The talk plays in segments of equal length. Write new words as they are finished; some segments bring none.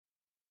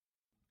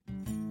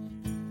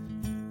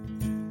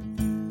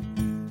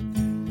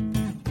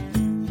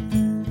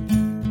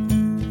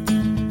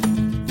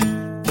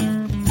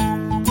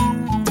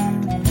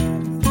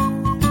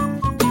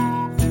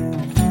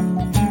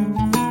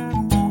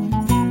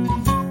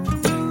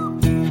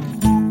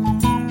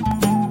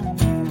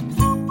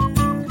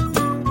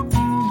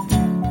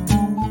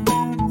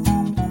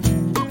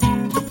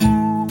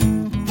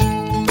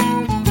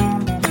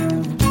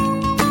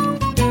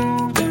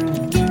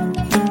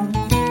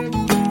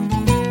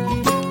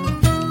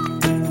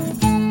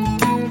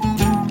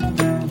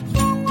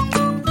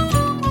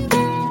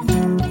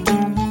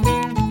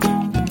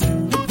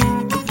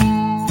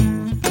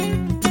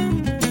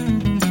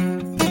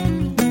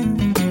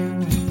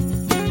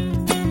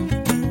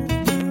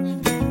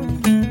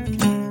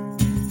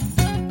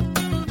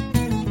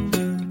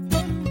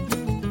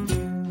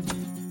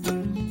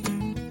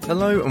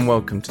Hello and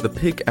welcome to the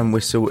Pig and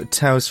Whistle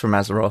Tales from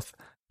Azeroth.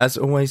 As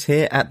always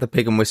here at the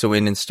Pig and Whistle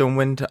Inn in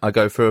Stormwind, I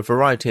go through a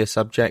variety of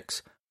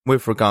subjects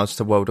with regards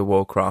to World of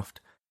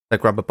Warcraft. So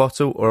grab a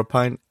bottle or a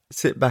pint,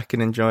 sit back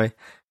and enjoy.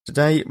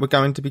 Today we're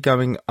going to be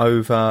going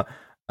over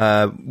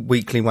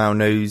weekly WoW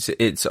news.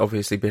 It's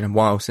obviously been a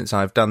while since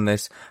I've done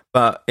this,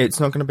 but it's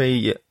not going to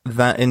be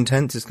that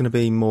intense. It's going to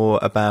be more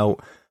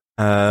about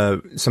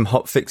some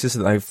hot fixes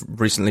that they've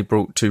recently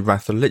brought to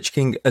Wrath of the Lich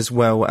King, as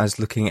well as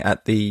looking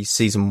at the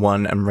Season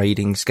 1 and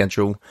raiding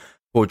schedule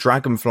for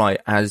Dragonflight,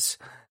 as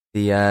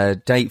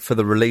the date for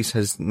the release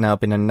has now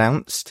been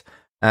announced.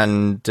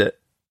 And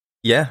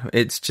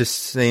it's just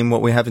seeing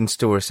what we have in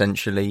store,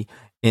 essentially,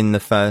 in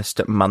the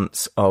first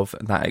months of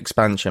that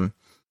expansion.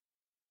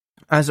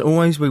 As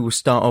always, we will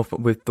start off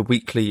with the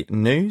weekly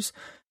news.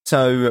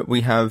 So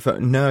we have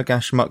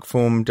Nurgash,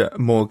 Muckformed,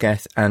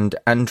 Morgeth and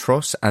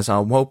Antros as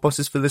our world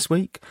bosses for this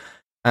week.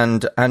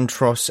 And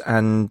Antros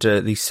and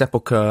the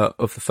Sepulchre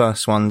of the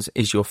first ones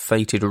is your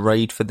fated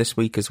raid for this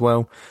week as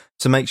well.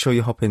 So make sure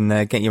you hop in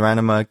there, get your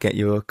anima, get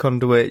your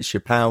conduits, your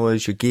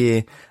powers, your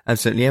gear,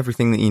 absolutely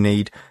everything that you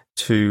need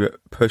to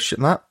push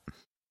that.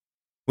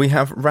 We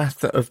have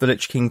Wrath of the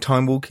Lich King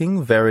Time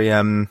Walking, very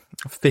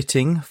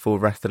fitting for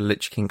Wrath of the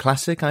Lich King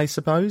Classic, I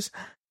suppose.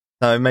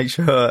 So make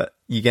sure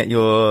you get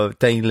your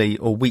daily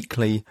or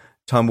weekly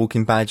time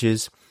walking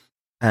badges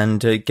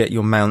and get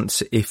your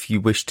mounts if you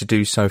wish to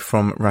do so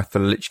from Wrath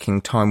of the Lich King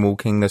time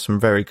walking. There's some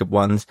very good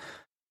ones.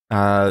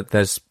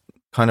 There's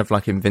kind of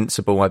like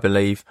Invincible, I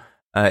believe,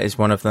 is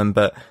one of them.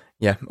 But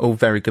yeah, all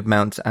very good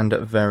mounts and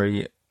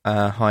very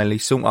highly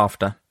sought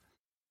after.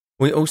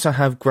 We also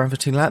have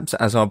Gravity Laps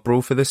as our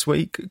brawl for this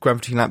week.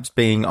 Gravity Laps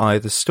being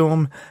either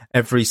Storm.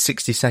 Every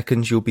 60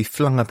 seconds you'll be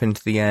flung up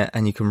into the air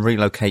and you can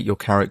relocate your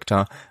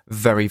character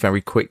very,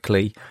 very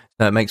quickly.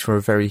 That makes for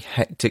a very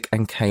hectic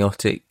and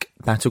chaotic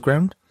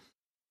battleground.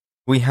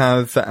 We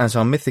have, as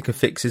our mythic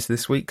affixes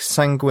this week,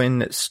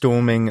 Sanguine,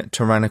 Storming,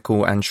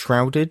 Tyrannical and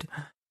Shrouded.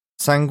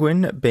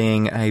 Sanguine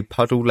being a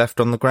puddle left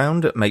on the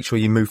ground. Make sure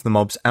you move the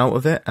mobs out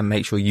of it and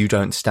make sure you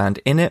don't stand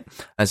in it,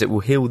 as it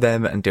will heal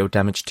them and deal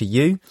damage to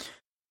you.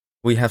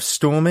 We have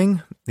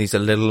Storming. These are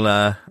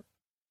little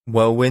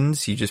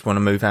whirlwinds. You just want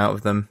to move out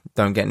of them.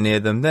 Don't get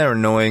near them. They're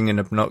annoying and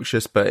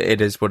obnoxious, but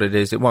it is what it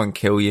is. It won't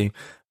kill you,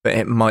 but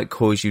it might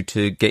cause you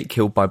to get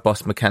killed by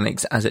boss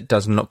mechanics, as it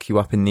does knock you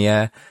up in the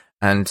air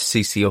and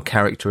CC your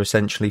character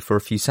essentially for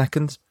a few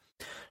seconds.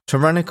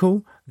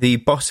 Tyrannical. The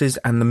bosses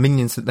and the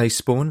minions that they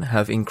spawn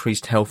have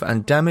increased health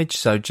and damage,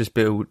 so just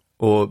build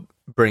or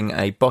bring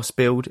a boss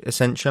build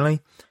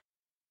essentially.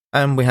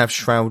 And we have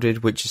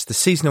Shrouded, which is the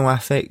seasonal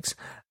affix.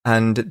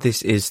 And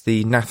this is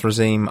the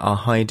Nathrezim are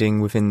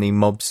hiding within the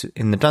mobs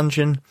in the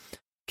dungeon.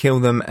 Kill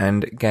them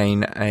and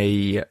gain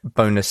a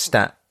bonus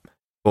stat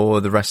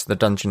for the rest of the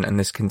dungeon, and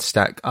this can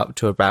stack up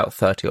to about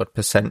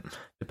 30%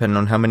 depending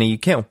on how many you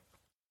kill.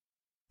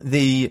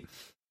 The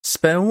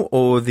spell,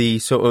 or the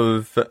sort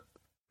of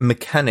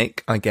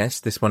mechanic, I guess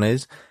this one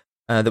is,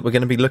 that we're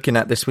going to be looking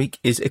at this week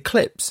is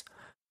Eclipse.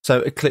 So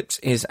Eclipse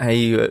is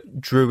a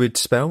druid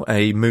spell,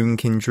 a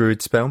Moonkin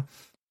druid spell.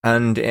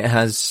 And it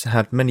has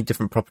had many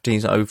different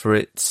properties over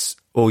its,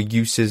 or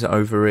uses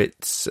over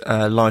its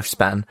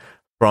lifespan,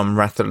 from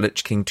Wrath of the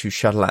Lich King to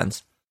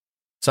Shadowlands.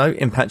 So,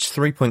 in patch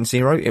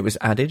 3.0, it was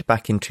added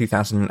back in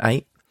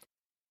 2008.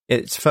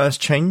 Its first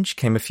change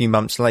came a few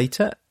months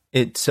later.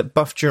 Its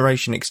buff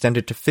duration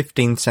extended to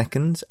 15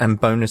 seconds,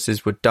 and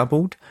bonuses were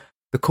doubled.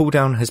 The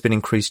cooldown has been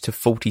increased to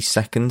 40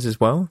 seconds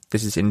as well.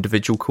 This is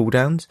individual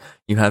cooldowns.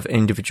 You have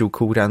individual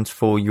cooldowns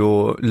for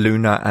your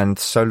lunar and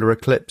solar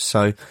eclipse,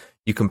 so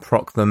you can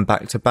proc them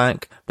back to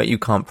back, but you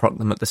can't proc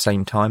them at the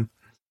same time.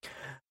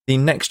 The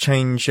next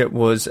change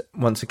was,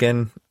 once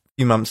again, a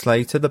few months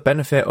later. The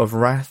benefit of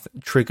Wrath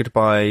triggered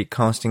by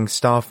casting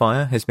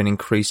Starfire has been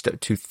increased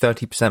to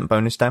 30%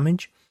 bonus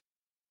damage.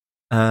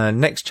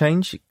 Next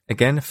change,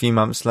 again, a few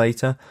months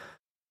later.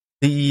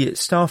 The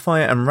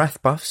Starfire and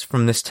Wrath buffs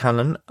from this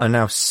talent are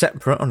now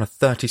separate on a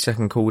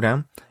 30-second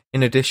cooldown.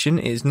 In addition,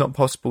 it is not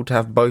possible to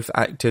have both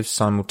active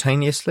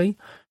simultaneously,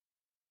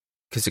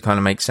 because it kind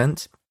of makes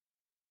sense.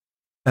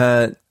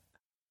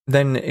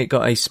 Then it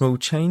got a small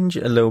change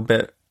a little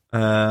bit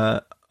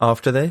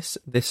after this.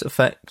 This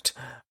effect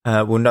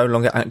will no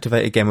longer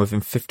activate again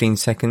within 15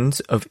 seconds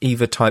of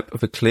either type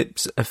of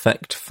Eclipse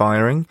effect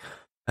firing.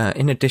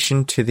 In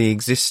addition to the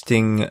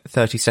existing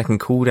 30-second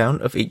cooldown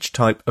of each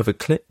type of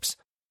Eclipse,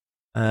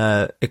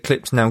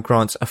 Eclipse now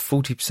grants a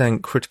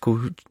 40%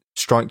 critical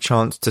strike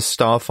chance to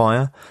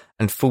Starfire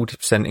and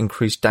 40%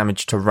 increased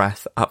damage to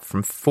Wrath, up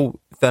from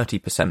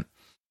 30%. So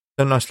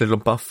a nice little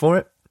buff for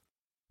it.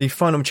 The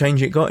final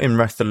change it got in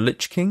Wrath of the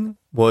Lich King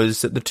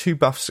was that the two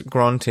buffs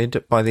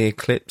granted by the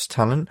Eclipse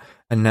talent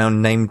are now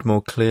named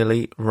more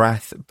clearly: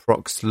 Wrath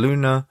Procs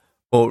Lunar,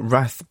 or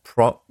Wrath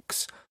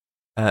Procs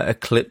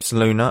Eclipse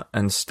Lunar,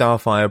 and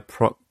Starfire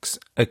Procs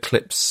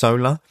Eclipse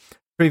Solar.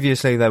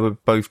 Previously they were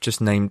both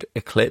just named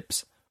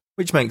Eclipse,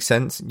 which makes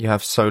sense. You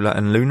have Solar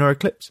and Lunar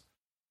Eclipse.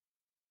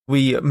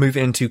 We move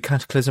into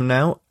Cataclysm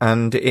now,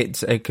 and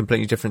it's a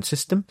completely different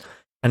system.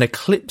 An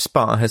Eclipse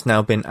bar has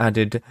now been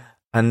added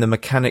and the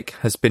mechanic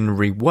has been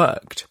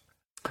reworked.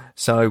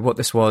 So what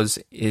this was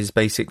is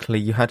basically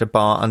you had a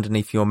bar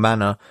underneath your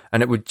mana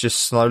and it would just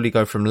slowly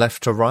go from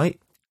left to right,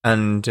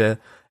 and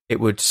it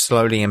would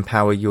slowly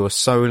empower your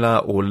solar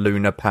or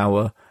lunar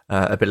power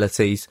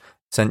abilities,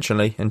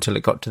 essentially, until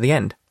it got to the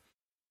end.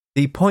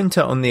 The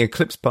pointer on the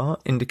Eclipse bar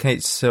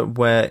indicates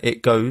where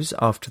it goes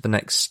after the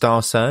next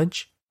Star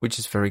Surge, which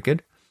is very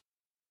good.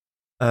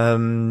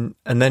 And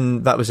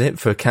then that was it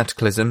for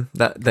Cataclysm.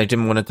 That they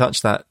didn't want to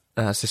touch that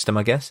system,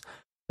 I guess.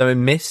 So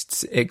in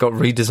Mists, it got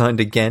redesigned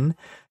again.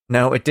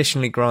 Now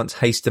additionally grants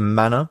haste and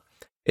mana.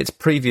 Its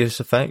previous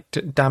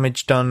effect,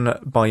 damage done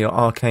by your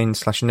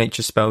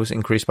arcane/nature spells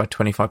increased by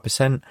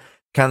 25%,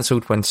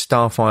 cancelled when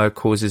Starfire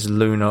causes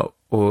lunar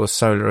or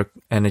solar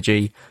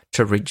energy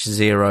to reach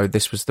 0.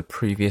 This was the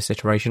previous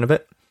iteration of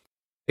it.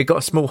 It got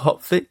a small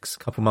hotfix a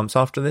couple months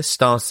after this.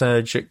 Star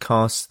Surge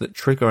casts that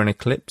trigger an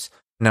eclipse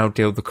now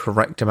deal the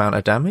correct amount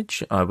of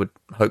damage. I would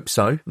hope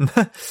so.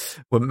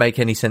 Wouldn't make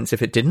any sense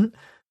if it didn't.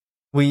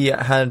 We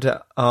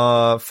had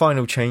our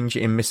final change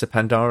in Mists of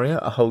Pandaria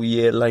a whole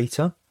year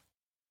later.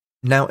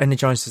 Now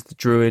energizes the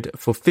druid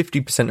for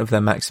 50% of their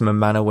maximum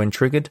mana when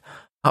triggered,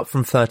 up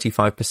from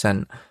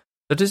 35%.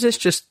 So does this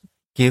just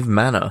give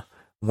mana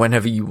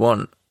whenever you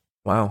want?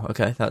 Wow,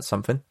 okay, that's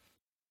something.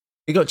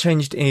 It got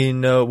changed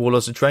in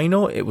Warlords of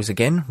Draenor. It was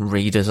again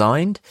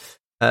redesigned.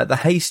 The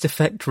haste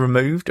effect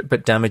removed,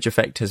 but damage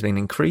effect has been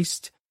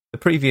increased. The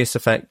previous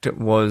effect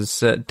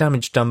was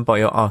damage done by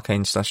your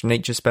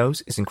arcane/nature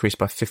spells is increased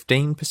by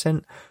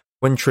 15%.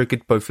 When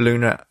triggered, both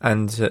lunar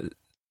and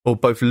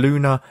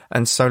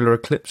solar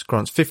eclipse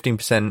grants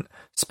 15%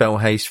 spell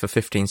haste for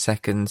 15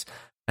 seconds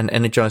and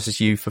energizes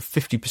you for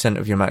 50%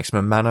 of your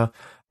maximum mana.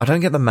 I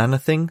don't get the mana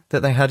thing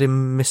that they had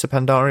in Mists of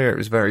Pandaria. It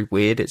was very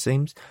weird, it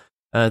seems.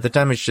 The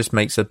damage just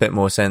makes a bit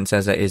more sense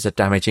as it is a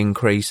damage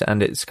increase,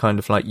 and it's kind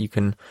of like you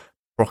can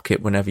proc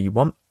it whenever you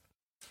want.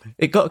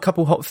 It got a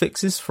couple hot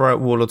fixes throughout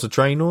Warlords of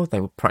Draenor.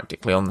 They were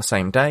practically on the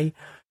same day.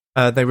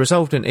 They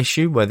resolved an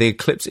issue where the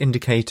eclipse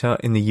indicator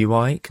in the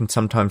UI can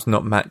sometimes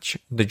not match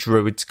the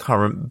druid's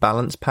current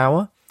balance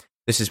power.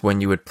 This is when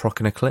you would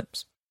proc an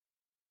eclipse.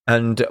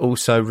 And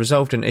also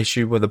resolved an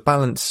issue where the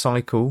balance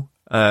cycle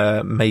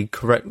may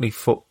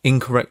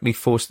incorrectly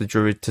force the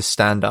druid to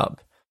stand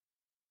up.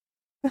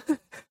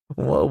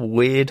 What a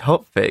weird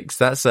hotfix.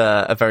 That's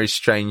a very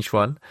strange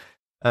one.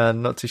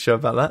 Not too sure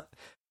about that.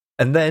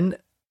 And then,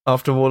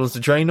 after Warlords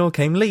of Draenor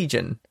came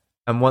Legion.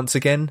 And once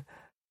again,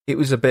 it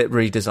was a bit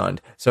redesigned.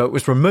 So it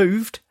was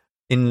removed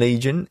in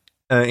Legion,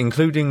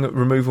 including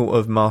removal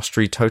of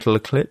Mastery Total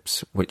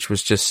Eclipse, which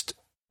was just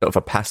sort of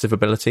a passive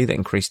ability that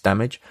increased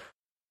damage.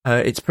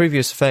 Its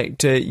previous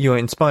effect, you are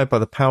inspired by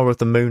the power of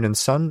the moon and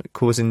sun,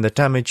 causing the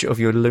damage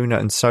of your lunar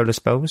and solar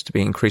spells to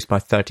be increased by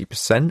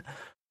 30%,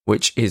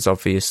 which is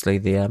obviously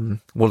the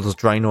Warlords of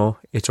Draenor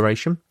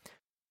iteration.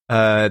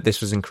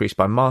 This was increased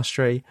by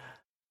Mastery.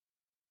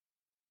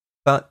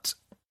 But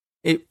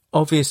it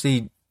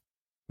obviously,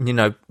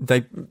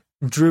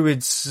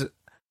 Druids,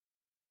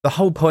 the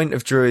whole point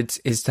of Druids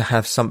is to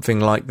have something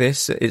like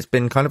this. It's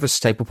been kind of a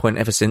staple point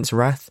ever since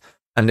Wrath,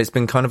 and it's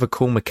been kind of a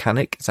cool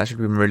mechanic. It's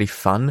actually been really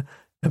fun,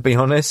 to be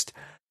honest.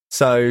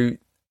 So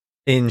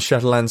in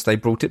Shadowlands, they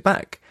brought it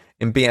back.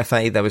 In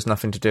BFA, there was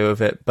nothing to do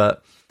with it,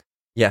 but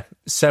yeah,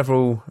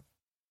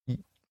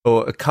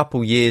 a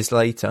couple years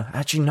later,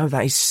 actually no,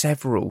 that is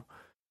several.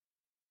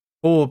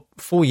 4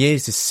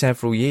 years is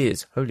several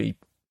years. Holy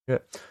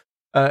shit.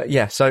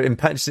 So in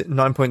patch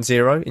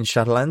 9.0 in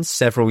Shadowlands,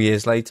 several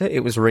years later,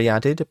 it was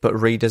re-added but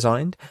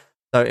redesigned.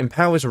 So it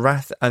empowers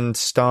Wrath and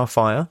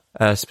Starfire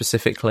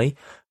specifically,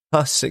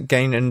 plus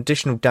gain an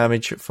additional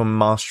damage from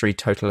Mastery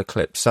Total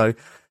Eclipse. So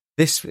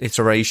this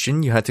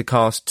iteration, you had to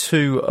cast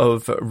 2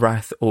 of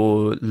Wrath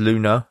or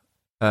Lunar.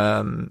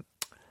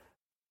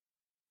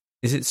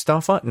 Is it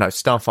Starfire? No,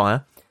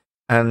 Starfire.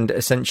 And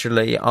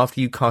essentially, after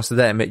you cast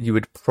them, you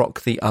would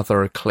proc the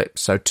other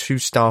eclipse. So 2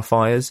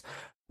 Starfires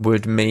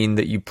would mean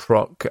that you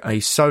proc a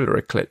solar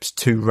eclipse.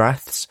 2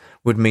 Wraths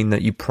would mean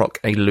that you proc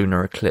a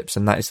lunar eclipse.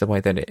 And that is the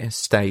way that it has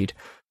stayed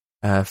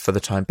for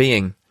the time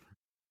being.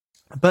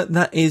 But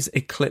that is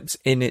Eclipse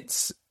in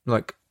its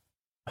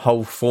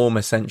whole form,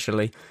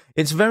 essentially.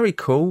 It's very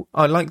cool.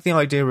 I like the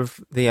idea of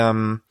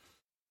the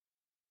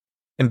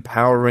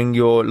empowering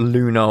your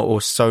lunar or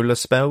solar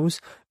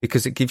spells,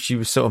 because it gives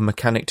you a sort of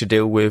mechanic to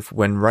deal with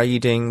when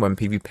raiding, when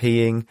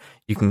PvPing.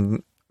 You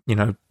can,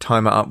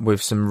 time it up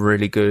with some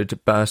really good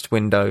burst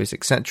windows,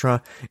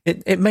 etc.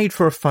 It made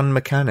for a fun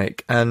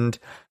mechanic, and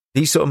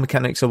these sort of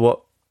mechanics are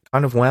what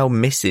kind of WoW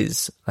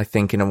misses, I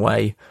think, in a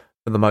way,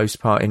 for the most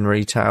part in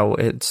retail.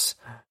 It's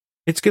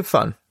good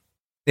fun.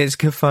 It's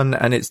good fun,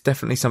 and it's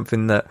definitely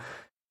something that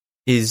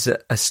is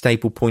a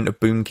staple point of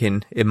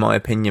Boomkin, in my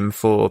opinion,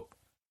 for,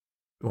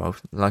 well,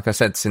 like I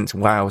said, since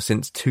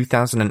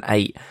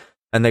 2008,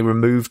 and they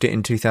removed it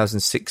in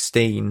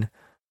 2016,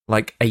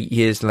 8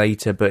 years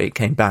later, but it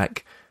came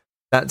back.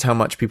 That's how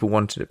much people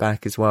wanted it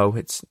back as well.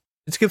 It's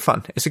good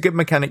fun. It's a good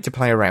mechanic to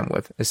play around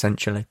with,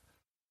 essentially.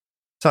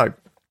 So,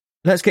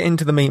 let's get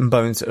into the meat and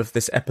bones of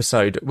this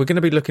episode. We're going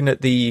to be looking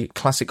at the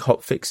classic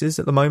hotfixes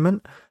at the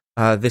moment.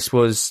 This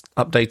was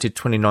updated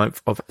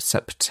 29th of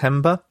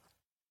September.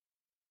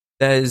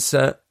 There's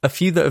a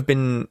few that have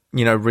been,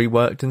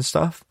 reworked and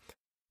stuff,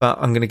 but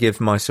I'm going to give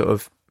my sort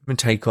of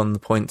take on the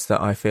points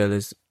that I feel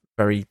is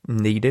very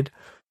needed.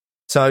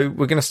 So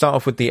we're going to start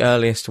off with the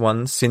earliest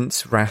one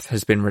since Wrath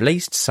has been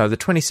released. So the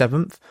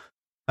 27th,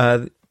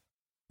 there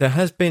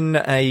has been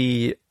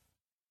a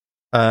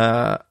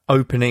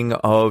opening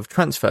of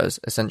transfers,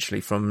 essentially,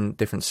 from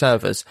different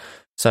servers.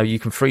 So you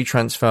can free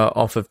transfer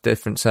off of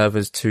different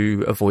servers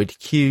to avoid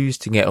queues,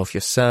 to get off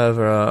your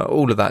server,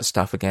 all of that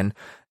stuff again.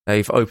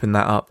 They've opened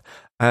that up.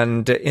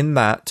 And in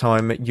that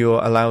time,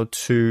 you're allowed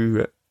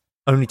to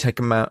only take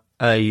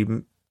a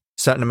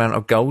certain amount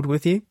of gold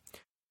with you.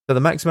 So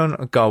the maximum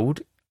amount of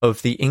gold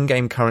of the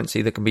in-game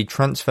currency that can be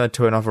transferred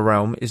to another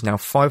realm is now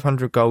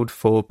 500 gold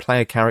for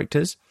player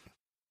characters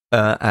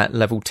at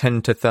level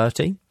 10 to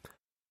 30,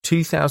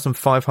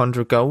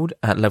 2,500 gold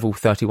at level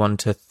 31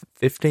 to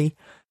 50,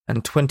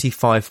 and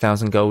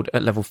 25,000 gold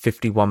at level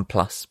 51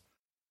 plus.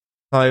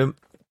 So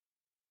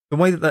the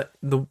way that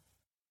the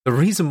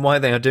reason why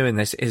they are doing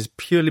this is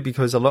purely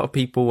because a lot of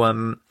people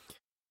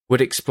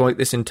would exploit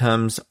this in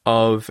terms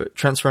of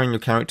transferring your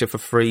character for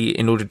free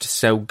in order to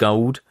sell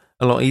gold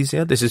a lot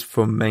easier. This is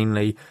for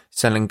mainly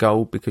selling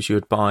gold because you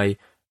would buy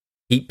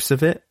heaps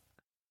of it,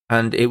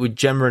 and it would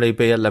generally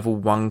be a level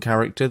 1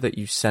 character that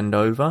you send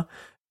over.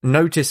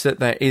 Notice that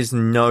there is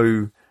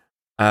no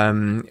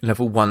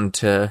level 1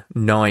 to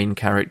 9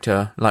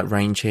 character like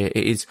range here.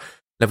 It is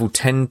level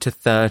 10 to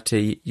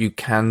 30. You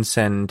can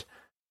send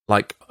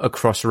like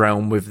across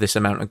realm with this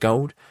amount of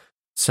gold.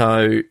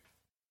 So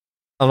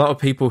a lot of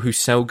people who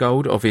sell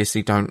gold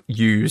obviously don't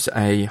use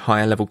a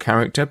higher level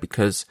character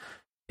because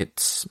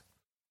it's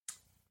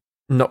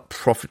not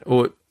profit,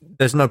 or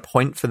there's no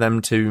point for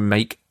them to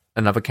make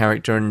another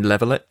character and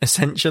level it.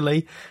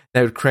 Essentially,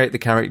 they would create the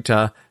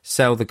character,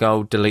 sell the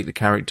gold, delete the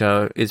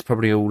character. It's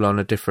probably all on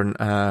a different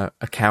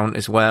account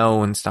as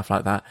well and stuff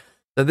like that.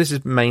 So this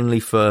is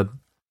mainly for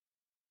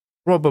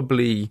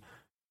probably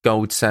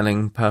gold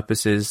selling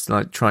purposes,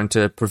 like trying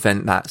to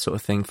prevent that sort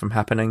of thing from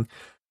happening.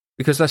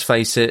 Because let's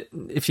face it,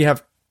 if you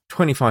have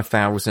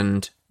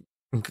 25,000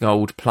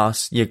 gold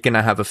plus, you're going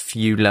to have a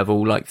few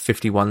level like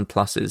 51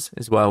 pluses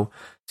as well.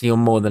 So you're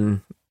more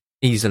than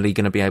easily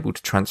going to be able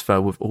to transfer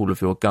with all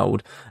of your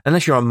gold.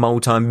 Unless you're a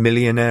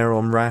multi-millionaire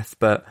on Wrath,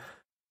 but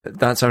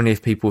that's only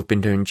if people have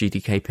been doing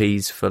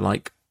GDKPs for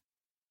like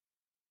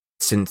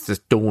since the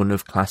dawn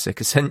of Classic,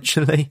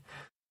 essentially.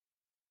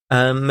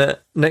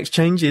 Next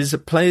change is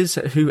players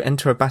who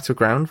enter a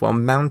battleground while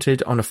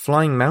mounted on a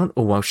flying mount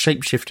or while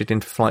shapeshifted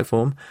into flight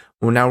form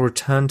will now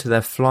return to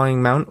their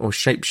flying mount or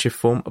shapeshift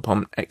form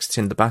upon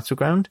exiting the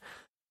battleground.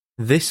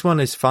 This one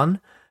is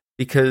fun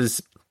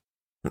because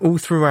all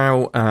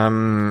throughout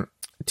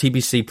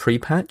TBC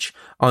pre-patch,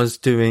 I was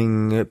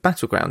doing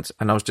battlegrounds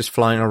and I was just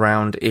flying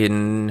around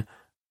in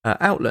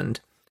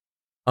Outland.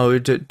 I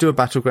would do a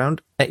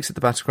battleground, exit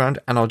the battleground,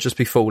 and I'll just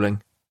be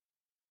falling.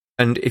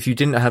 And if you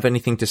didn't have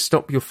anything to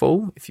stop your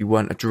fall, if you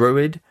weren't a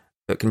druid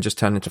that can just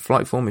turn into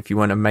flight form, if you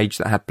weren't a mage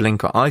that had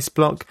blink or ice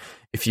block,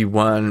 if you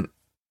weren't...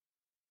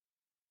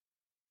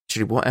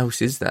 Actually, what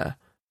else is there?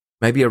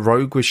 Maybe a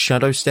rogue with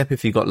shadow step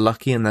if you got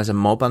lucky and there's a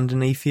mob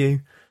underneath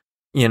you.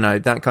 You know,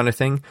 that kind of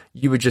thing.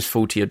 You would just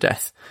fall to your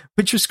death,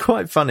 which was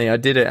quite funny. I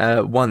did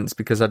it once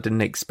because I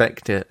didn't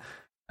expect it.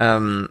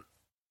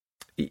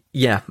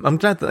 Yeah, I'm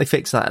glad that they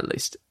fixed that at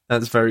least.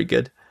 That's very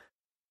good.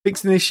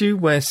 Fixed an issue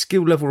where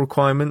skill level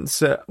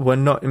requirements were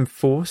not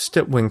enforced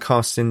when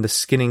casting the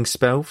skinning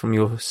spell from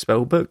your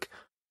spellbook.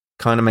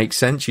 Kind of makes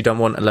sense. You don't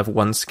want a level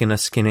 1 skinner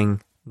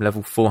skinning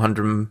level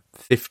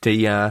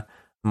 450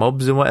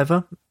 mobs or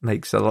whatever.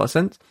 Makes a lot of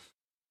sense.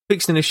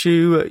 Fixed an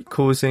issue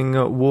causing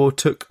War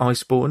Took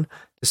Iceborne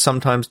to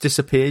sometimes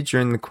disappear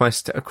during the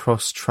quest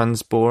across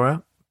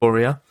Transboria.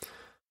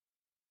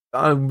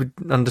 I would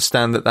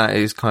understand that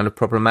is kind of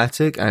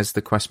problematic as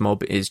the quest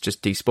mob is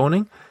just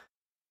despawning.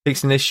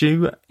 Fixed an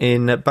issue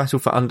in Battle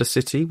for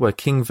Undercity where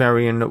King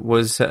Varian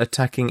was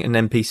attacking an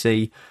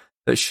NPC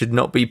that should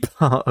not be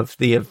part of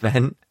the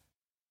event.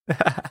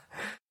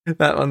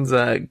 That one's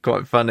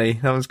quite funny.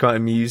 That one's quite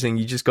amusing.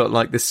 You just got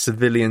like this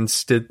civilian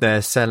stood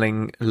there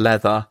selling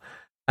leather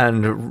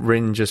and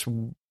Rin just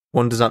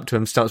wanders up to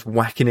him, starts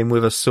whacking him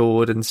with a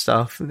sword and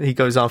stuff. He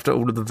goes after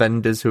all of the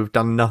vendors who have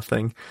done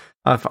nothing.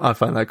 I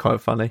find that quite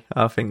funny.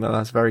 I think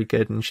that's very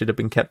good and should have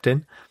been kept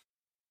in.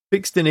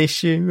 Fixed an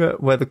issue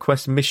where the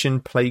quest mission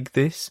plagued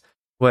this,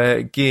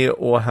 where Gear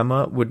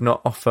Warhammer would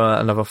not offer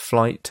another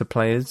flight to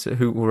players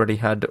who already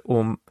had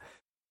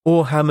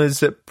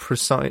Warhammer's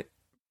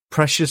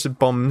precious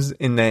bombs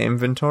in their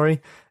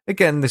inventory.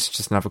 Again, this is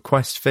just another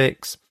quest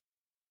fix.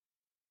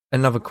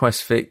 Another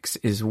quest fix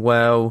as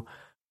well.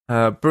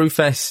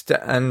 Brewfest,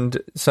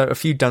 and so a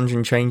few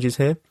dungeon changes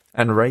here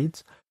and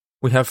raids.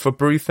 We have for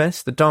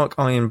Brewfest, the Dark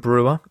Iron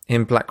Brewer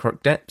in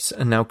Blackrock Depths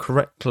will now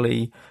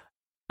correctly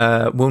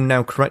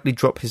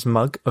drop his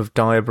mug of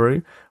Dire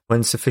Brew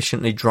when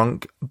sufficiently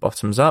drunk,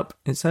 bottoms up,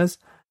 it says.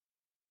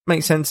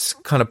 makes sense,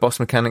 kind of boss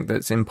mechanic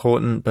that's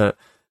important, but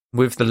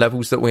with the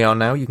levels that we are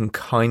now, you can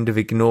kind of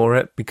ignore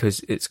it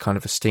because it's kind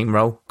of a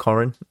steamroll,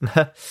 Corrin.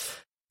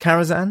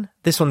 Karazhan,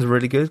 this one's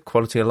really good,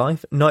 quality of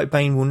life.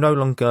 Nightbane will no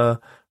longer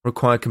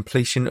require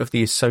completion of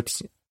the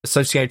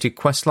associated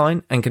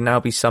questline and can now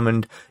be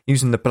summoned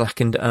using the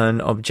Blackened Urn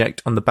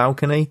object on the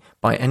balcony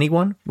by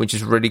anyone, which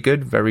is really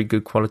good, very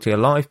good quality of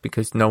life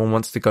because no one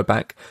wants to go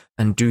back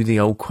and do the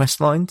old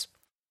questlines.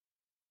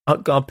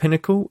 Utgard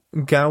Pinnacle,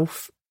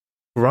 Gruff,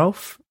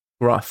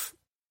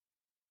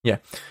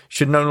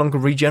 should no longer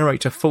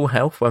regenerate to full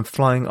health when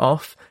flying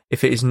off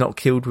if it is not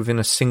killed within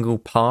a single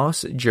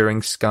pass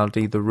during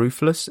Skadi the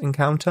Ruthless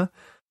encounter.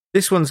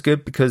 This one's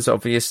good because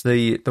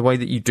obviously the way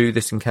that you do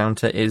this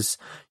encounter is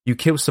you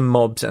kill some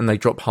mobs and they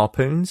drop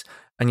harpoons,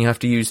 and you have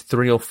to use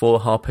 3 or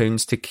 4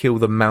 harpoons to kill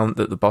the mount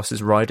that the boss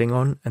is riding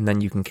on, and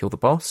then you can kill the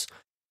boss.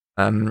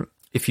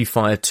 If you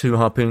fire 2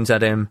 harpoons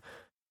at him,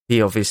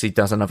 he obviously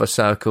does another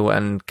circle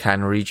and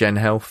can regen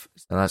health,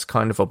 so that's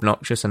kind of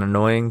obnoxious and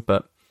annoying,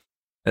 but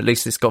at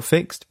least it's got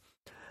fixed.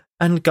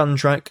 And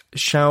Gundrak,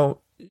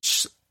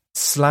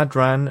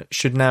 Sladran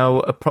should now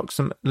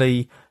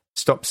approximately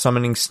stop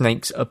summoning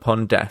snakes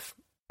upon death.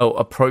 Oh,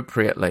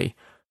 appropriately.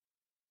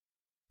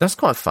 That's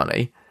quite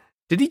funny.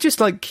 Did he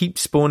just, keep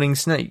spawning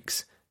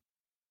snakes?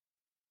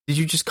 Did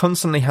you just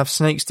constantly have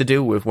snakes to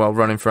deal with while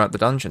running throughout the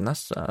dungeon?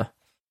 That's a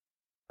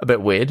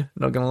bit weird,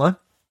 not gonna lie.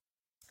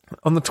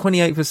 On the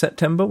 28th of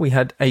September, we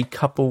had a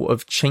couple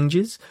of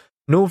changes.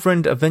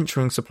 Northrend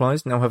Adventuring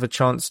Supplies now have a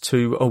chance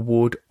to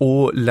award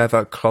ore,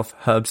 leather, cloth,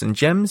 herbs and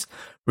gems,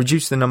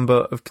 reduce the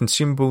number of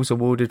consumables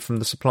awarded from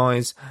the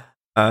supplies.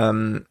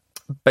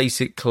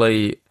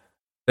 Basically,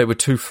 they were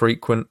too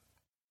frequent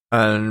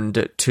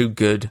and too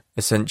good,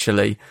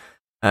 essentially,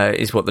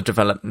 is what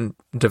the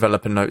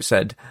developer note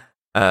said.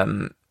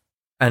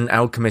 And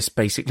alchemists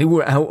basically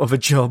were out of a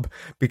job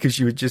because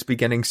you would just be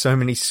getting so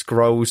many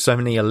scrolls, so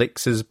many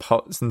elixirs,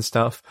 pots and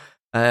stuff.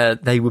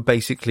 They would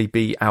basically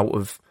be out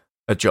of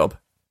a job.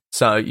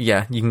 So,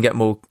 yeah, you can get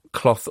more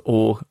cloth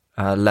or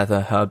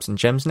leather, herbs and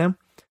gems now.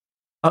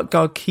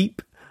 Utgard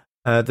Keep.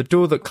 The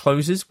door that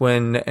closes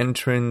when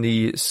entering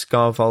the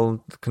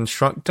Skarvald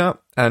Constructor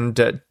and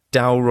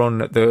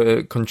Dauron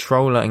the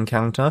Controller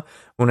encounter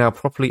will now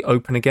properly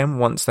open again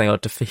once they are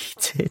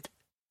defeated.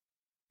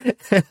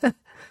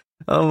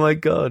 Oh my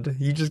god,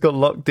 you just got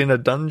locked in a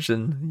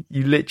dungeon.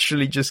 You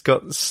literally just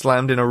got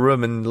slammed in a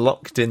room and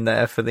locked in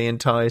there for the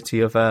entirety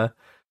of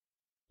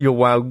your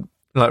WoW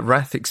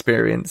Wrath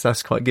experience.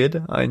 That's quite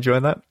good. I enjoy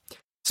that.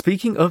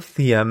 Speaking of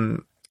the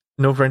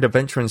Northrend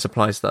Adventuring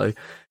Supplies though,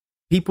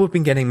 people have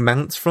been getting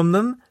mounts from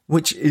them,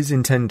 which is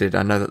intended.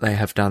 I know that they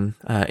have done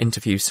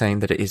interviews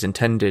saying that it is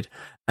intended.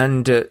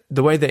 And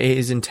the way that it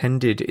is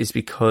intended is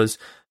because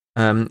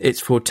it's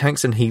for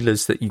tanks and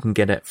healers that you can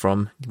get it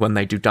from when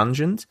they do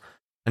dungeons.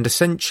 And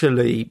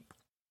essentially,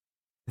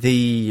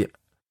 they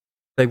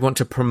want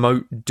to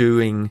promote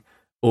doing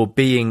or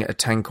being a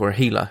tank or a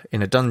healer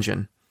in a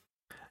dungeon.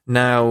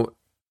 Now,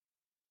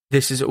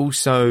 this is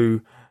also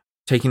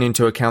taking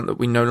into account that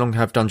we no longer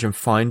have Dungeon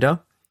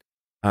Finder.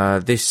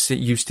 This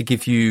used to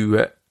give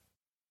you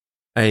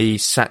a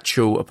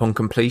satchel upon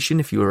completion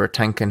if you were a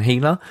tank and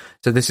healer.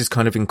 So this is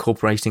kind of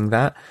incorporating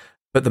that.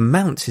 But the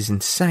mounts is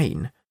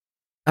insane.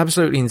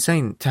 Absolutely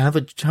insane. To have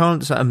a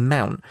chance at a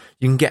mount,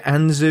 you can get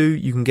Anzu,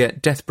 you can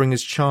get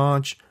Deathbringer's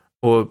Charge,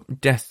 or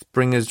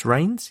Deathbringer's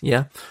Reigns,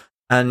 yeah.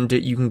 And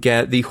you can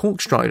get the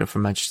Hawkstrider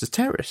from Magister's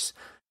Terrace.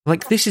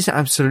 This is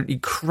absolutely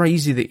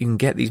crazy that you can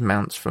get these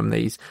mounts from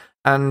these.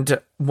 And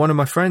one of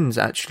my friends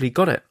actually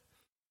got it.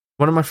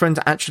 One of my friends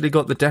actually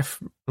got the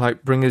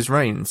Deathbringer's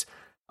Reigns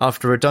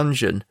after a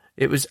dungeon.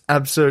 It was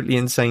absolutely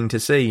insane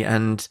to see.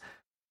 And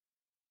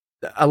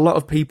a lot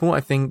of people, I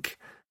think,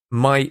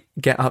 might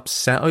get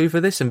upset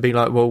over this and be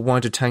like, well, why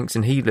do tanks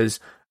and healers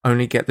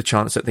only get the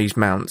chance at these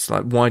mounts?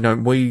 Why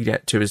don't we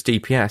get to as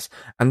DPS?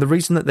 And the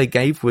reason that they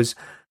gave was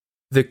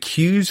the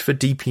queues for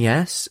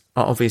DPS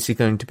are obviously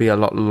going to be a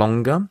lot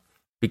longer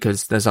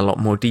because there's a lot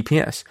more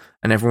DPS.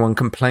 And everyone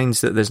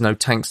complains that there's no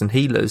tanks and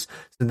healers.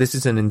 So this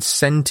is an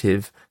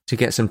incentive to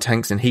get some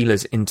tanks and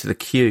healers into the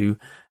queue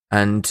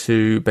and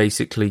to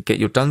basically get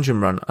your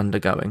dungeon run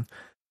undergoing.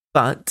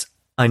 But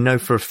I know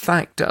for a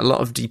fact that a lot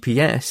of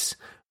DPS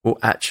will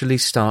actually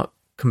start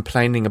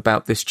complaining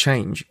about this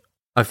change.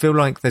 I feel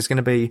like there's going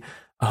to be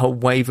a whole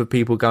wave of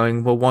people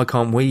going, well, why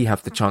can't we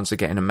have the chance of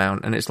getting a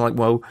mount? And it's like,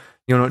 well,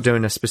 you're not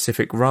doing a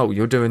specific role.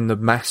 You're doing the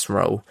mass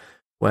role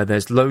where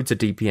there's loads of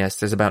DPS.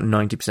 There's about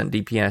 90%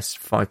 DPS,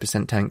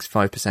 5% tanks,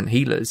 5%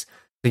 healers.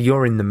 So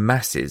you're in the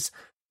masses.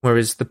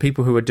 Whereas the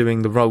people who are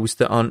doing the roles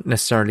that aren't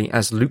necessarily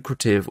as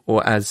lucrative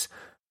or as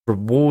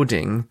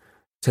rewarding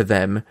to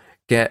them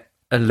get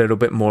a little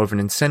bit more of an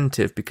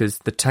incentive because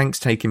the tank's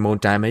taking more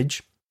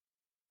damage.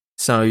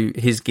 So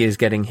his gear's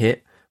getting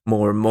hit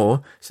more and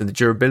more. So the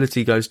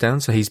durability goes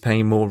down. So he's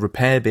paying more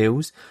repair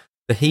bills.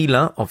 The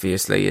healer,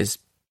 obviously, is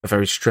a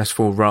very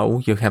stressful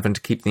role. You're having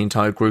to keep the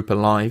entire group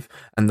alive.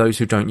 And those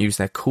who don't use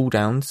their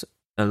cooldowns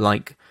are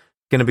going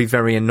to be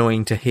very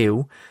annoying to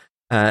heal.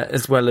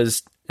 As well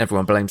as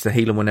everyone blames the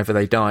healer whenever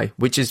they die,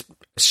 which is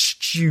a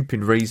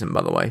stupid reason,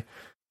 by the way.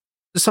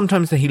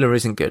 Sometimes the healer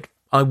isn't good.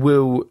 I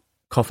will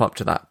cough up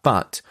to that.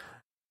 But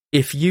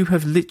if you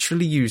have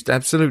literally used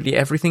absolutely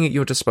everything at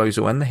your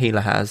disposal and the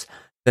healer has,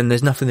 then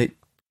there's nothing that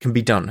can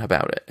be done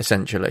about it,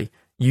 essentially.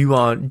 You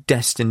are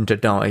destined to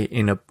die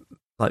in a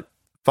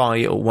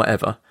fight or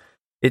whatever.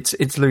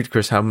 It's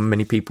ludicrous how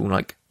many people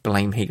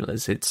blame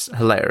healers. It's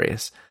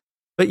hilarious.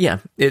 But yeah,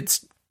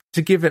 it's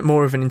to give it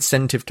more of an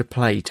incentive to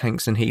play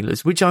tanks and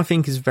healers, which I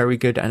think is very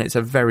good, and it's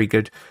a very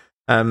good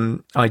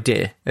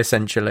idea,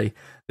 essentially.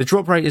 The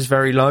drop rate is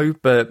very low,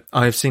 but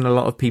I've seen a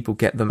lot of people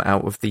get them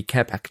out of the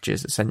care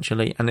packages,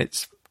 essentially, and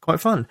it's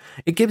quite fun.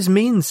 It gives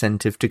me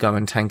incentive to go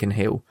and tank and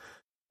heal,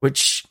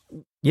 which,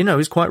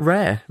 is quite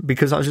rare,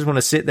 because I just want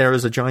to sit there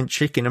as a giant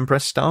chicken and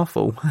press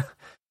Starfall.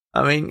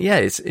 I mean, yeah,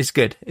 it's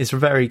good. It's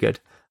very good.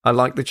 I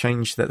like the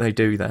change that they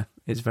do there.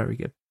 It's very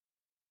good.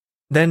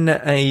 Then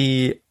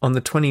on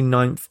the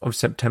 29th of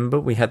September,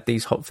 we had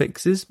these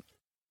hotfixes.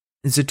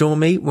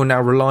 Zadormi will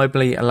now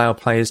reliably allow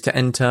players to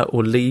enter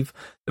or leave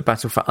the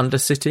Battle for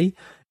Undercity.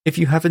 If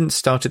you haven't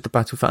started the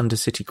Battle for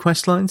Undercity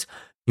questlines,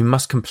 you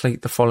must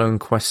complete the following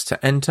quests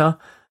to enter.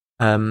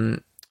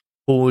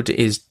 Horde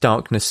is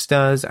Darkness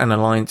Stirs, and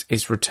Alliance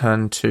is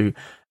Return to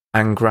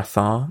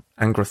Angrathar.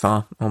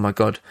 Angrathar, oh my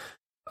god.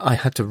 I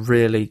had to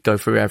really go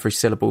through every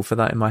syllable for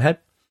that in my head.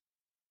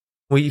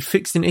 We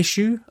fixed an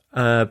issue,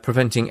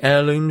 preventing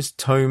heirlooms,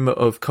 Tome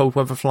of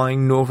Coldweather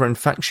Flying, Northern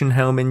Faction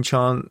Helm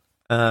enchant,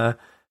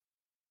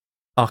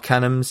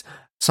 Arcanums,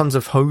 Sons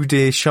of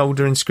Hodir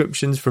shoulder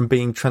inscriptions from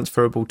being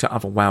transferable to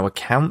other WoW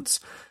accounts.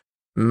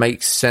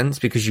 Makes sense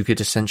because you could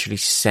essentially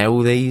sell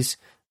these,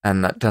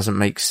 and that doesn't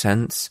make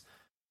sense.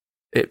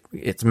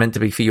 It's meant to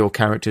be for your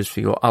characters,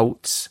 for your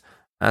alts,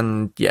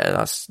 and yeah,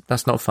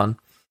 that's not fun.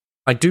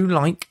 I do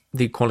like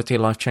the quality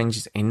of life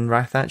changes in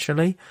Wrath,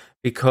 actually,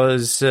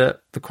 because the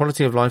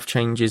quality of life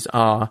changes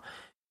are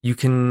you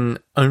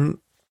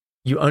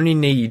only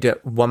need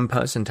one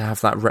person to have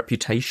that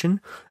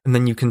reputation, and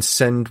then you can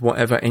send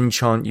whatever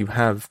enchant you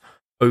have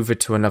over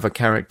to another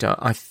character.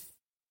 I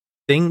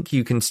think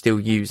you can still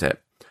use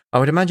it. I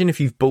would imagine if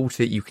you've bought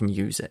it, you can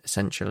use it,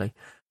 essentially.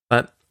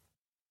 But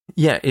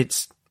yeah,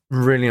 it's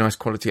really nice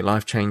quality of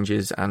life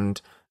changes,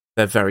 and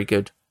they're very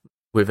good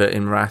with it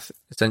in Wrath,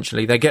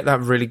 essentially. They get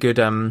that really good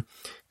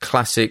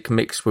classic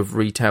mixed with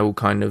retail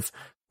kind of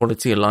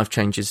quality of life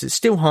changes. It's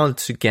still hard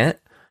to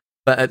get,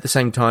 but at the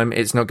same time,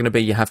 it's not going to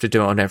be you have to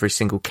do it on every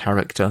single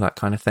character, that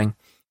kind of thing.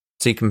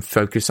 So you can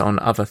focus on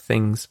other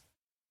things.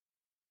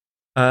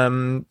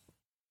 Brassbowl,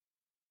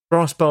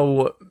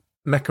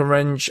 Mecha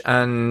Wrench,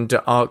 and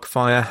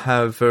Arcfire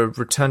have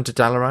returned to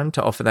Dalaran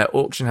to offer their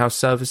auction house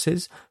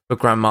services for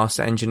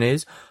Grandmaster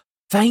Engineers.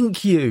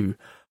 Thank you!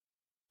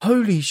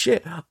 Holy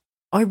shit!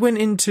 I went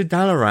into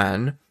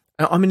Dalaran.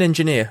 I'm an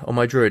engineer on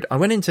my druid. I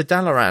went into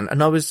Dalaran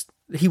and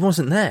he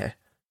wasn't there.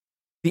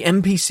 The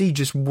NPC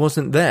just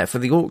wasn't there for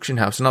the auction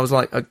house, and I was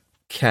like,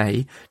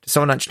 okay, does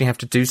someone actually have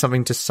to do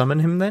something to summon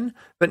him then?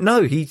 But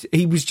no,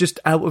 he was just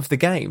out of the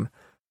game.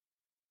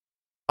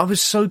 I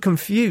was so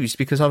confused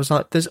because I was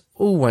like, there's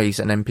always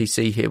an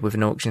NPC here with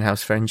an auction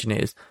house for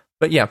engineers.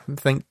 But yeah,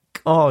 thank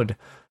God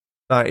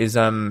that is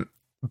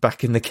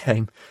back in the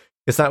game.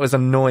 Because that was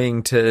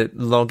annoying to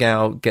log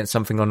out, get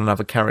something on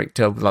another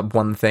character, like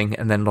one thing,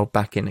 and then log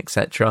back in,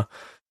 etc.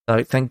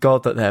 So thank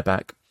God that they're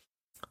back.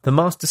 The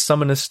Master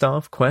Summoner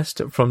Staff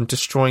quest from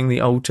Destroying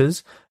the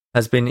Altars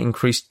has been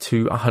increased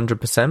to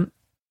 100%.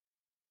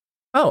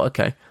 Oh,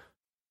 okay.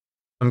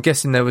 I'm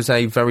guessing there was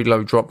a very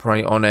low drop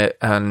rate on it,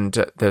 and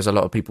there's a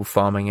lot of people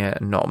farming it,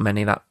 and not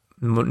many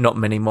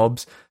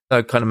mobs. So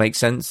it kind of makes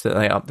sense that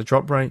they up the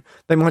drop rate.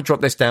 They might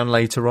drop this down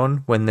later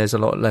on when there's a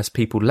lot less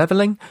people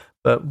leveling,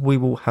 but we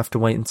will have to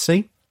wait and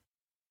see.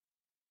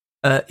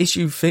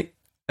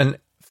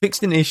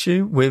 Fixed an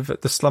issue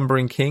with the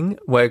Slumbering King,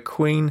 where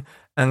Queen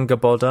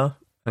Angaboda,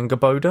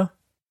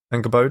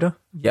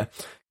 yeah,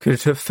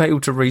 could have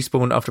failed to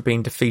respawn after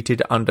being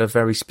defeated under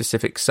very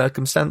specific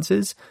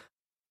circumstances.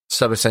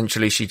 So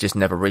essentially, she just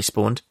never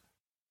respawned.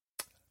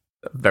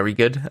 Very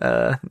good.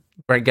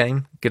 Great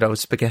game. Good old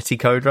spaghetti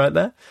code right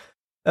there.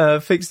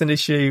 Fixed an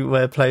issue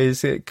where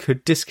players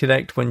could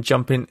disconnect when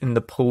jumping in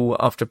the pool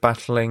after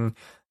battling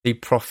the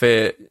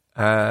Prophet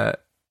Tharonja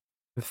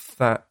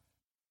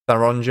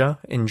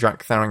in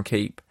Drak-Tharan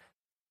Keep.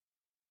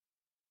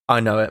 I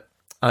know it.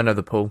 I know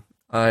the pool.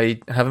 I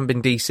haven't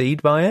been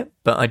DC'd by it,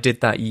 but I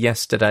did that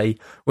yesterday,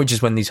 which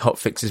is when these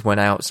hotfixes went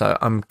out, so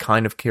I'm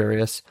kind of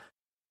curious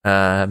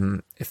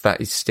if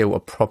that is still a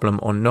problem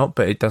or not,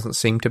 but it doesn't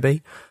seem to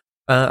be.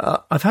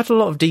 I've had a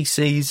lot of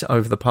DCs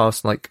over the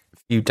past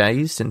few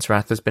days since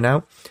Wrath has been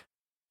out.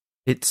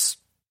 It's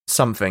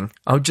something.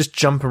 I'll just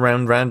jump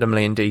around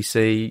randomly in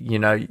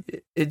DC,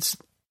 it's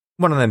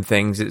one of them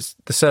things. It's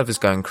the server's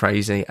going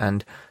crazy,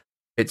 and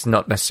it's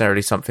not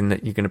necessarily something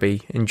that you're going to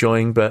be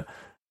enjoying, but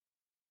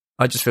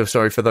I just feel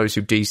sorry for those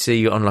who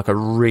DC on a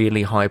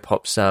really high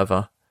pop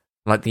server,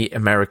 like the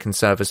American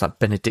servers, like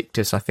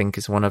Benedictus, I think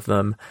is one of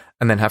them,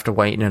 and then have to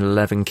wait in an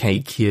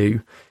 11k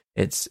queue.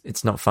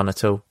 It's not fun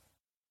at all.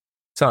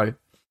 So,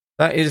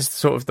 that is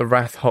sort of the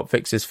Wrath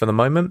hotfixes for the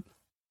moment.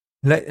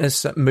 Let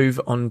us move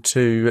on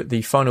to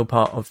the final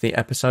part of the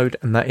episode,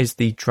 and that is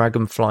the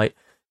Dragonflight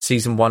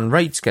Season 1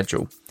 raid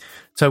schedule.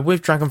 So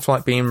with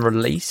Dragonflight being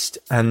released,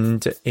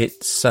 and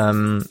it's...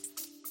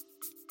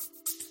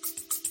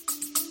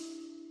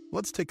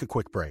 Let's take a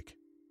quick break.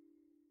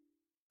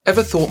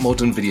 Ever thought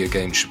modern video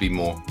games should be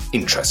more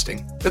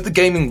interesting? At the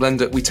Gaming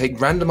Blender, we take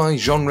randomized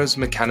genres,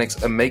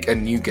 mechanics, and make a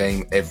new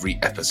game every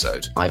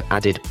episode. I've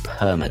added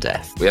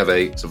permadeath. We have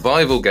a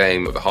survival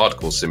game of a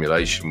hardcore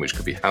simulation, which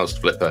could be House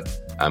Flipper,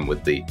 and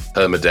with the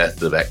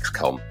permadeath of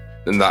XCOM.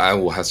 And that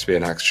all has to be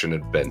an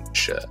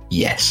action-adventure.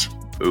 Yes.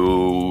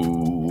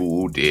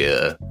 Oh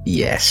dear.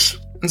 Yes.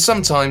 And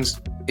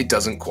sometimes it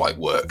doesn't quite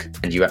work.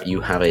 And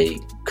you have a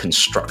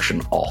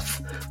construction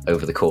off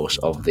over the course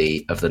of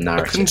the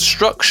narrative. A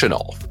construction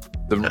off.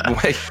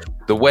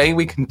 The way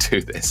we can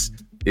do this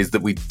is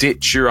that we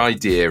ditch your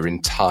idea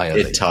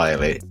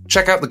entirely.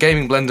 Check out the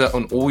Gaming Blender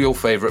on all your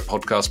favourite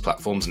podcast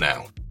platforms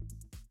now.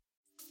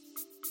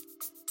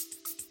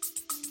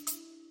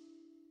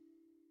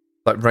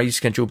 Like raid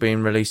schedule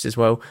being released as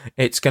well.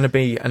 It's going to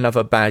be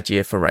another bad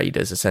year for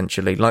raiders,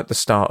 essentially, like the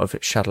start of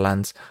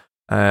Shadowlands.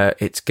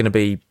 It's going to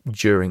be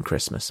during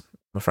Christmas,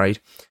 I'm afraid.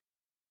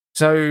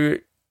 So,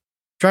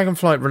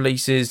 Dragonflight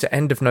releases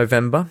end of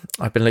November.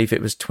 I believe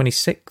it was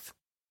 26th.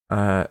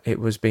 It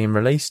was being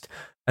released,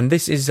 and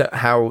this is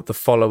how the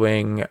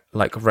following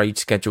raid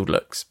schedule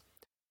looks.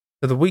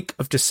 So, the week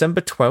of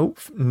December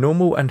 12th,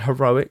 normal and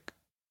heroic,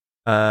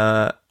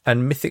 and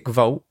mythic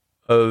vault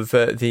of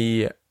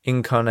the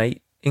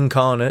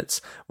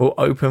Incarnates will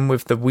open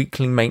with the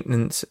weekly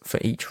maintenance for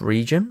each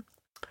region.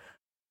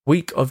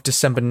 Week of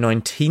December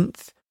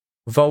 19th,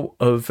 Vault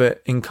of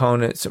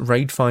Incarnates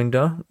Raid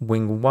Finder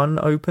Wing 1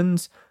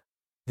 opens.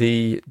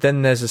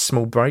 Then there's a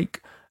small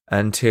break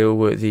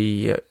until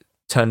the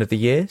turn of the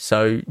year.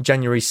 So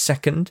January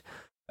 2nd,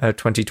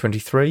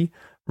 2023,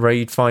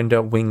 Raid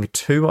Finder Wing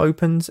 2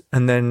 opens.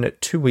 And then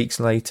 2 weeks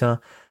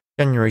later,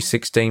 January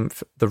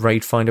 16th, the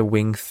Raid Finder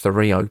Wing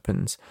 3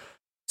 opens.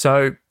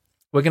 So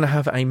we're going to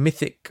have a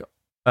mythic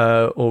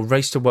or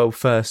race to world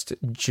first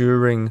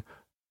during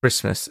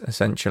Christmas,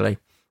 essentially.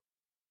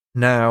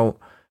 Now,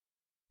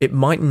 it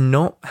might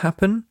not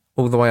happen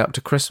all the way up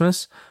to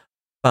Christmas,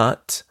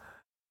 but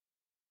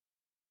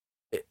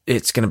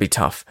it's going to be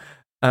tough.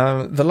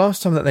 The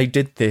last time that they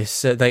did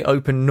this, they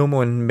opened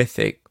normal and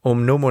mythic, or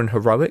normal and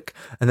heroic,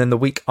 and then the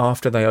week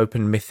after they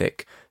opened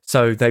mythic.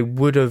 So they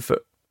would have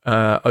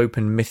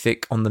opened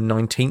mythic on the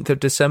 19th of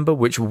December,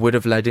 which would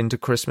have led into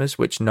Christmas,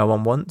 which no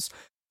one wants.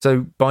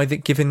 So by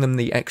giving them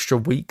the extra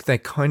week, they're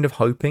kind of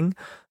hoping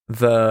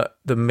the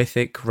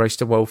mythic race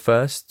to world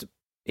first,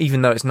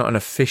 even though it's not an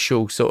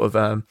official sort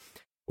of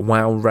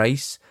WoW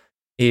race,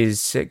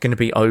 is going to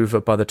be over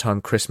by the time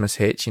Christmas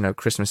hits,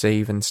 Christmas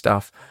Eve and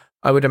stuff.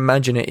 I would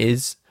imagine it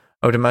is.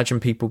 I would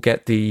imagine people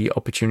get the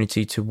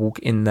opportunity to walk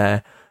in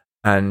there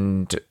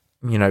and,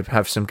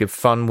 have some good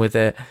fun with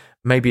it.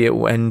 Maybe it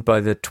will end by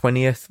the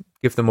 20th,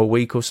 give them a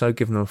week or so,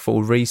 give them a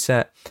full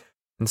reset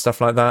and stuff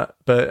like that.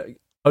 But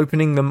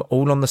opening them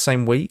all on the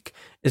same week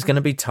is going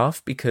to be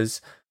tough because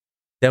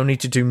they'll need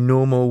to do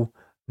normal,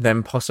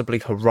 then possibly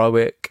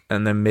heroic,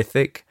 and then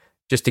mythic,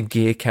 just to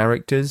gear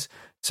characters.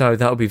 So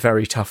that'll be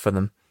very tough for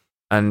them.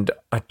 And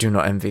I do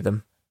not envy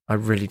them. I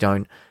really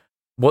don't.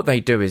 What they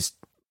do is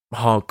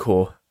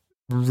hardcore,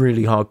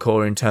 really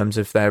hardcore in terms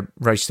of their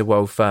race to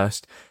world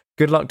first.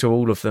 Good luck to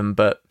all of them,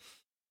 but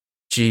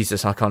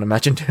Jesus, I can't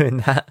imagine doing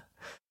that.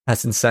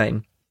 That's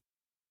insane.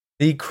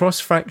 The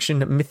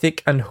cross-faction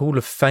Mythic and Hall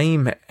of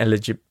Fame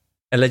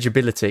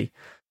eligibility.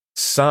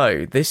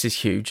 So, this is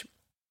huge.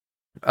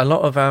 A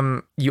lot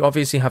of, you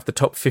obviously have the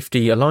top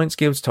 50 Alliance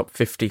guilds, top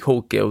 50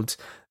 Horde guilds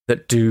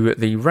that do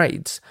the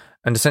raids.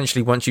 And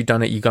essentially, once you've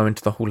done it, you go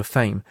into the Hall of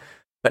Fame.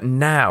 But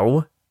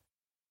now,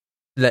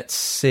 let's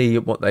see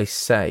what they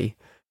say.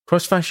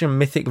 Cross-faction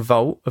Mythic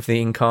Vault of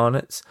the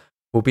Incarnates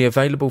will be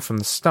available from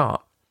the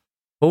start.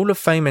 Hall of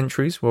Fame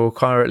entries will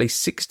require at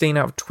least 16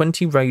 out of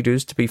 20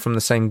 raiders to be from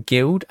the same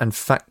guild and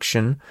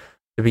faction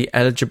to be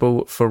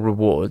eligible for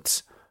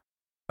rewards.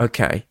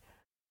 Okay.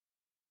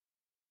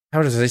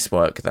 How does this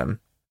work then?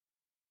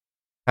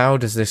 How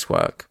does this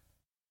work?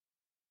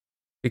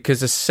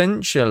 Because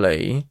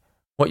essentially,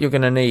 what you're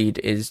going to need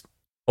is,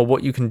 or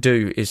what you can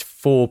do is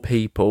 4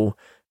 people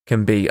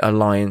can be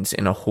Alliance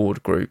in a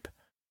Horde group.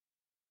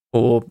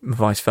 Or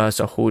vice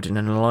versa, Horde in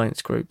an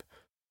Alliance group.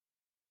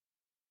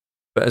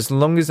 But as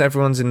long as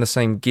everyone's in the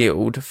same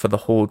guild for the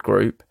Horde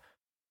group,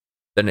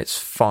 then it's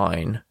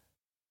fine.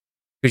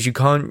 Because you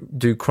can't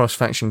do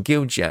cross-faction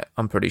guilds yet,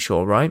 I'm pretty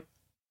sure, right?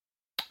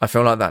 I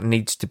feel like that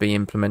needs to be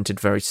implemented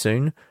very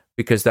soon,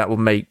 because that will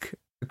make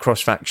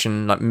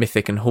cross-faction, like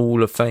Mythic and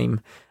Hall of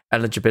Fame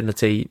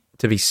eligibility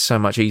to be so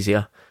much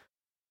easier.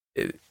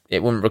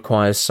 It wouldn't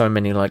require so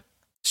many,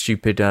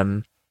 stupid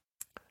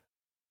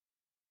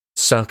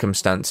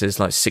circumstances,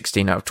 like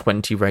 16 out of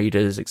 20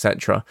 raiders,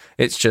 etc.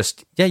 It's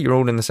just, yeah, you're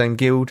all in the same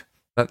guild.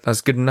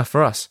 That's good enough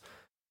for us.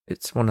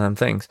 It's one of them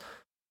things.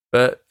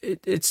 But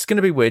it's going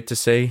to be weird to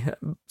see.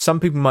 Some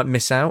people might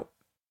miss out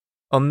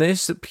on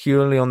this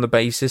purely on the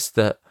basis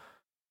that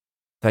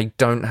they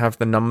don't have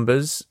the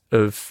numbers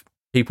of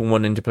people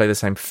wanting to play the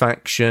same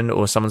faction,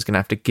 or someone's going to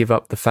have to give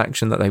up the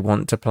faction that they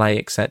want to play,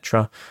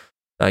 etc.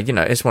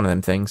 It's one of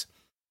them things.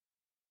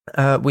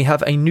 We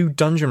have a new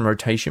dungeon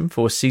rotation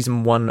for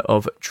Season 1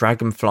 of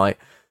Dragonflight.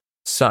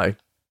 So,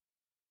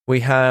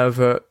 we have,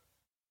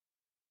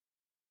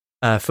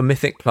 for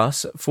Mythic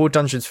Plus, 4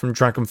 dungeons from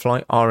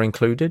Dragonflight are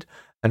included,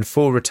 and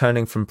 4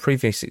 returning from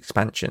previous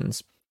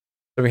expansions.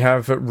 So we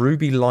have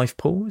Ruby Life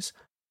Pools,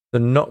 the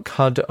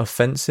Nokhud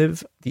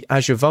Offensive, the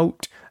Azure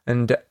Vault,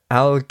 and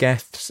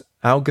Algathar's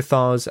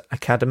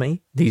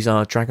Academy. These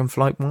are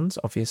Dragonflight ones,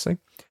 obviously.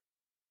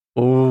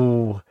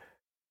 Oh,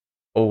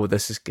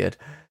 this is good.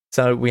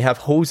 So we have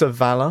Halls of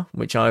Valor,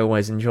 which I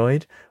always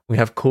enjoyed. We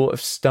have Court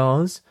of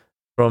Stars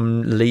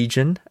from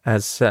Legion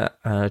as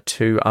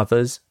 2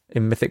 others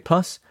in Mythic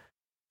Plus.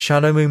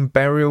 Shadowmoon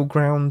Burial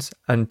Grounds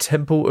and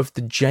Temple of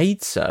the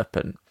Jade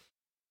Serpent.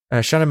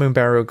 Shadowmoon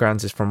Burial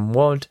Grounds is from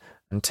WoD,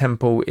 and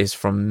Temple is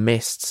from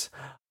Mists.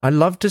 I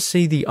love to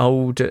see the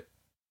old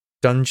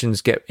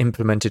dungeons get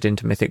implemented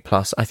into Mythic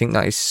Plus. I think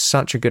that is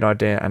such a good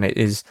idea, and it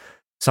is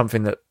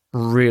something that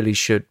really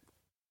should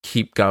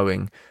keep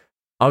going.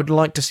 I would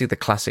like to see the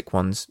classic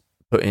ones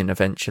put in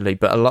eventually,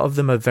 but a lot of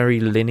them are very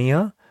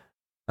linear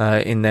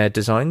in their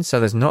design, so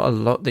there's not a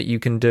lot that you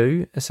can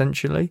do,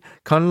 essentially.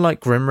 Kind of like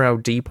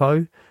Grimrail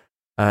Depot.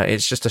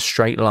 It's just a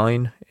straight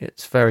line.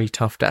 It's very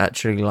tough to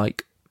actually,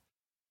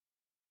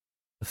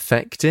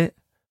 perfect it.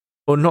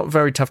 Or not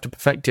very tough to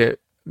perfect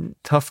it,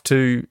 tough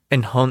to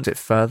enhance it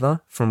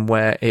further from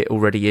where it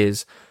already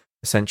is,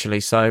 essentially.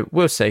 So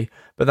we'll see,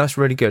 but that's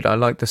really good. I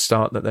like the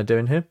start that they're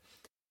doing here.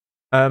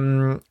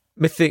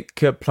 Mythic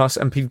Plus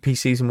and PvP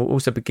season will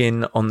also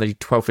begin on the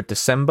 12th of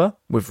December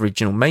with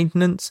regional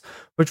maintenance.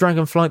 For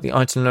Dragonflight, the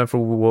item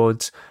level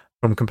rewards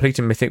from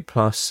completing Mythic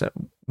Plus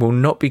will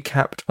not be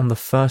capped on the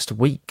first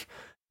week,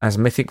 as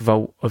Mythic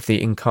Vault of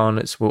the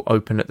Incarnates will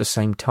open at the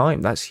same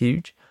time. That's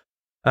huge.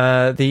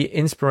 The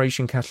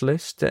Inspiration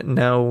Catalyst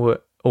now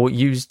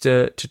used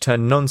to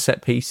turn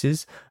non-set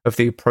pieces of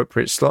the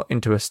appropriate slot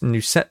into a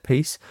new set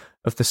piece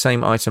of the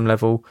same item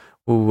level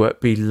will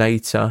be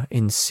later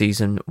in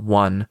Season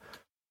 1.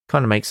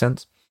 Kind of makes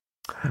sense.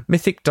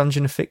 Mythic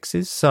Dungeon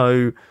affixes.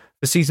 So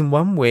for Season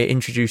 1, we're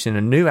introducing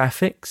a new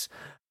affix,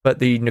 but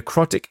the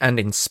Necrotic and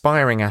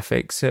Inspiring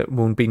affix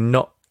will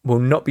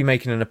not be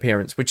making an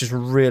appearance, which is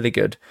really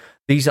good.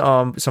 These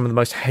are some of the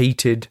most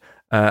hated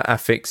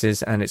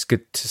affixes, and it's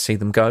good to see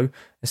them go,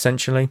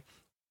 essentially.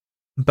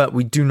 But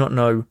we do not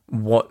know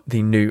what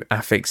the new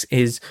affix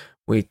is.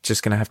 We're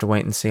just going to have to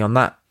wait and see on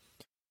that.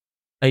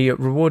 A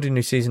rewarding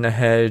new season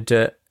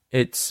ahead.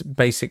 It's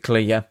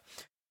basically,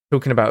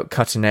 talking about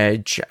cutting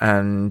edge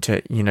and,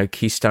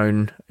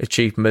 Keystone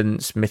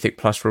achievements, Mythic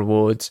Plus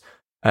rewards.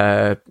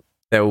 They'll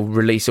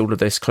release all of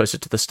this closer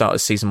to the start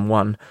of Season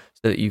 1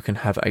 so that you can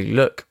have a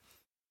look.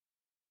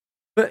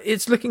 But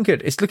it's looking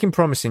good. It's looking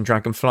promising,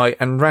 Dragonflight.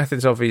 And Wrath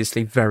is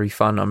obviously very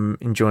fun. I'm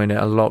enjoying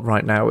it a lot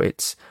right now.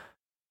 It's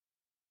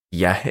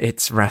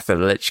Wrath of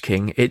the Lich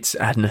King. It's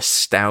a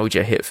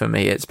nostalgia hit for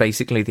me. It's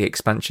basically the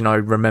expansion I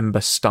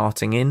remember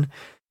starting in,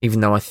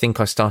 even though I think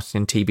I started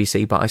in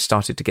TBC, but I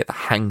started to get the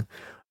hang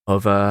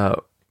of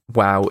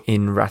WoW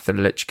in Wrath of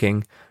the Lich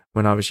King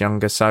when I was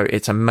younger. So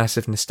it's a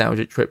massive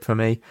nostalgia trip for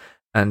me,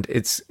 and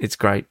it's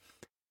great.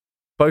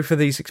 Both of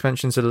these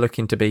expansions are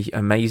looking to be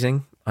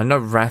amazing. I know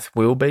Wrath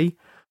will be,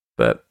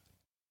 but,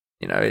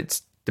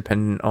 it's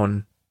dependent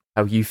on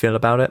how you feel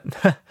about it.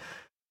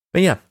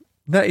 But yeah,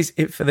 that is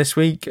it for this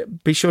week.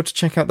 Be sure to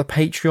check out the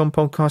Patreon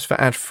podcast for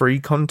ad-free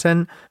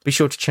content. Be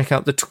sure to check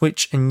out the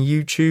Twitch and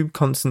YouTube,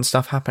 constant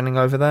stuff happening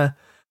over there.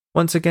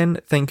 Once again,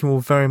 thank you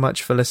all very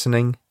much for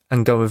listening,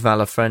 and go with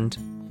Valor,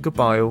 friend.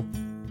 Goodbye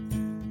all.